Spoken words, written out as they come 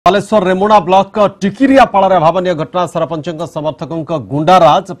Baleshwar Remuna block टिकिरियापाड़ भावनीय घटना सरपंच समर्थकों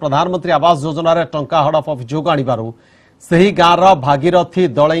गुंडाराज प्रधानमंत्री आवास योजना रे टंका हड़प अभियोग आनिबारु सही गाँवर भागीरथी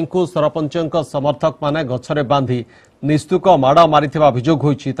दलई को सरपंच समर्थक माने गछरे बांधी निस्तुक माड़ मारिथिबा अभियोग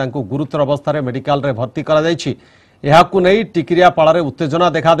होईछि। तांको गुरुतर अवस्था रे मेडिकल रे भर्ती करा जायछि। एहाकु नै टिकिरियापाड़ रे उत्तेजना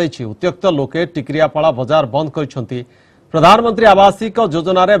देखा दैछि। उत्त्यक्त लोके टिकिरियापाड़ बाजार बंद करिसंति। प्रधानमंत्री आवासिक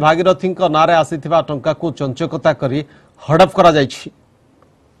योजना रे भागीरथी नारे आसीथिबा टंका को चंचकता करी हड़प करा जायछि।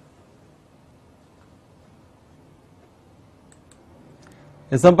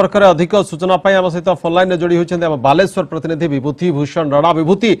 ए संपर्क में अधिक सूचना आम सहित फोनलाइन जोड़ी होती बालेश्वर प्रतिनिधि विभूति भूषण राणा।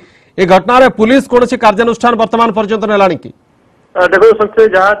 विभूति ए घटना रे पुलिस कौन कार्यानुष्ठान वर्तमान पर्यंत नेलानी कि देखो सबसे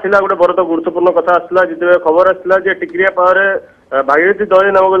जहाँ थिला गोटे बड़ गुरुत्वपूर्ण कथा आसला जिते खबर आसला जे टिकिरियापाड़े भागीरथी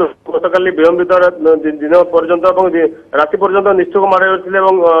दलई नामक गतकाली विलंबित दिन पर्यंत राति पर्यंत निश्चक माड़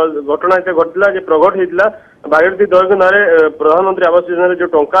घटना ये घटला प्रगट होता भागीरथी दलई ना प्रधानमंत्री आवास योजना जो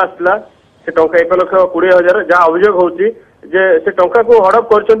टंका आसला से टंका 1,20,000 जहाँ अभियोग होची जे से टंका को हड़प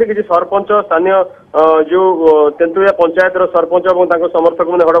कर सरपंच स्थानीय जो तेंतुलिया पंचायत सरपंच और समर्थक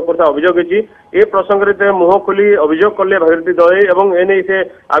मैंने हड़प करता अभियोग ए प्रसंग में मुह खोली अभियोग कले भागीरथी दलई और एने से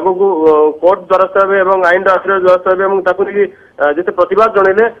आगु कोर्ट द्वारस्थ हे आईन आश्रय द्वारस्थ हे जिते प्रतिवाद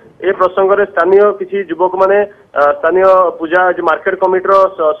जनइले ए प्रसंग में स्थानीय किसी युवक मैंने स्थानीय पूजा मार्केट कमिटर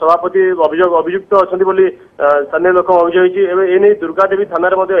सभापति अभियुक्त अच्छा स्थानीय लोक अभियोग एने दुर्गा देवी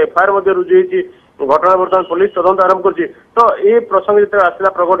थाना एफआईआर रुजु होती घटना बर्तमान पुलिस तदंत आरंभ कर तो ये प्रसंग जो आसला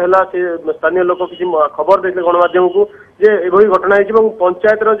प्रकट है स्थानीय लोक किसी खबर देते गणमाध्यम को जे एभली घटना है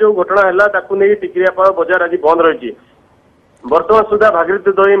पंचायत जो घटना है टिकिरियापाड़ बाजार आज बंद रही। बर्तमान सुधा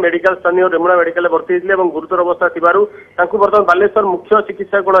भागीरथी दलई मेडिकल स्थानीय रेमुणा मेडिकल भर्ती होते गुरुतर अवस्था बर्तमान बालेश्वर मुख्य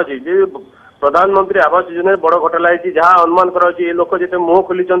चिकित्सा कौन अच्छी प्रधानमंत्री आवास योजना बड़ घटना है जहाँ अनुमान कर लोक जिते मुह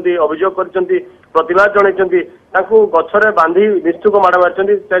खोली अभियोग कर प्रतिवाद जनई गछरे बांधी निश्चुक माड़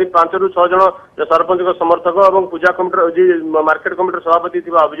मारी 4-5 ରୁ 6 जन सरपंच समर्थक और पूजा कमिटर मार्केट कमिटर सभापति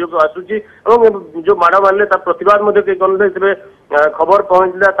अभियोग आसूची जो माड़ मारे प्रतिवाद कले खबर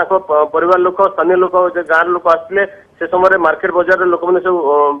पहुंचला परिवार लोक स्थानीय लोक गाँव लोक आसते से समय मार्केट बाजार लोक मैंने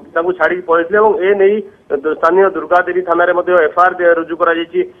सब छाड़ी पड़े ए नहीं स्थानीय दुर्गा देवी थाना एफआईआर रुजु कर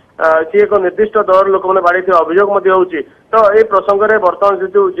एक निर्दिष्ट दल लोक मैंने बाड़ी अभियोग होती तो ये प्रसंग में बर्तमान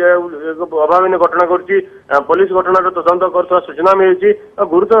जो अभावीन घटना कर पुलिस घटनार तदंत कर सूचना मिली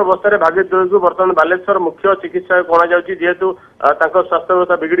गुरुतर अवस्था भागीरथी दलई को बर्तमान बालेश्वर मुख्य चिकित्सा कणा जेहेतु स्वास्थ्य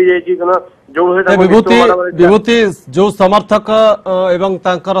व्यवस्था बिगड़ी जाइए विभूति जो समर्थक एवं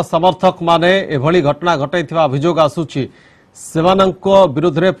तांकर समर्थक माने एभली घटना घटाई अभियोग आसूची सेमानंको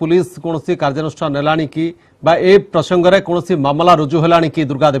विरुद्ध रे पुलिस कौन कार्यानुष्ठान नेलानी कि बा ए प्रसंग रे कौन मामला रुजु हेलानी कि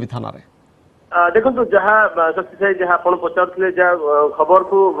दुर्गा देवी थाना रे देखो जहाँ शक्ति साई जहाँ आप पचारे जहाँ खबर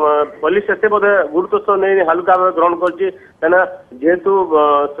को पुलिस एत बोधे गुरुत्व नहीं हालुका भाव ग्रहण करना जेहेतु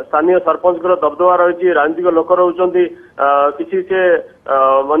स्थानीय सरपंच दबदबा रही राजनीतिक लोक रोचे किसी से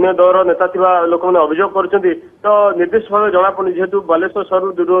अन्य दल नेता थी लोक मैंने अभियोग कर तो निर्दिष्ट भाव जना पड़ी जेहेतु बालेश्वर सहर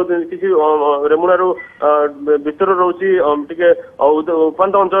दूर किसी रेमुणार भितर रोचे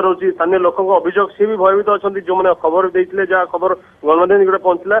उपात अंचल रोचे स्थानीय लोक अभियोग सी भी भयभीत अच्छा जो मैंने खबर देते जहाँ खबर गणमाध्यम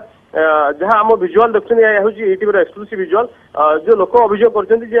पहुंचला जहाँ आम भिजुआल देखुन ईटीवी एक्सक्लूसिव भिजुआल जो लोक अभियोग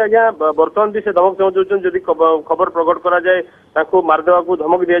कर आज्ञा बर्तमान भी से धमक चाहूँ जदि खबर प्रकट करा जाए मारदेवा को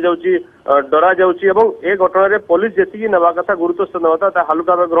धमक दि जाऊँगी डरा जाऊँगी घटना पुलिस जी नवा कथा गुरुत्व नवा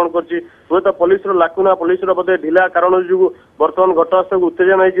हालुका भाव ग्रहण कर पुलिस लाकुना पुलिस बोधे ढिला कारण जो बर्तमान घटनास्थल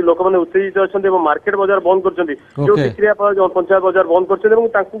उत्तेजना होती लोक मैंने उत्तेजित अच्छा मार्केट बाजार बंद कर टिकिरियापाड़ पंचायत बाजार बंद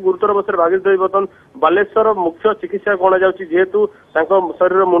कर गुरुतर अवस्था भागीरथी दलई बर्तमान बालेश्वर मुख्य चिकित्सा गणा जेहेतु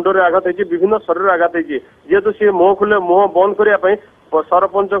शरीर मुंडे आघात होती विभिन्न शरीर आघात होती जेहेतु सी मुह खोले मुह बंद करने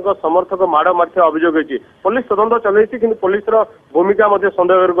सरपंच समर्थक माड़ मार्थ अभियोग होती पुलिस तदंत चलती पुलिस भूमिका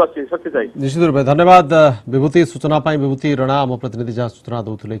सन्देह आसी शक्ति निश्चित रूप धन्यवाद विभूति सूचना विभूति राणा आम प्रतिनिधि जहाँ सूचना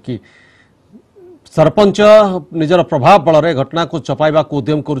दौले कि सरपंच निजर प्रभाव बल घटना को चपाइबा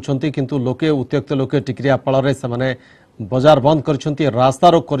उद्यम करुँच लोके उत्त्यक्त लोके टिकिरियापाड़ से बाजार बंद कर रास्ता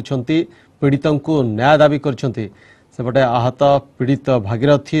रोक कर पीड़ित को न्याय दाबी करपटे आहत पीड़ित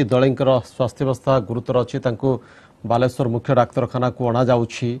भागीरथी दलई स्वास्थ्य अवस्था गुरुतर अच्छी बालेश्वर मुख्य डाक्तखाना को अणा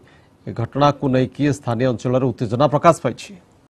घटना को लेकिन स्थानीय अंचल उत्तेजना प्रकाश पाई।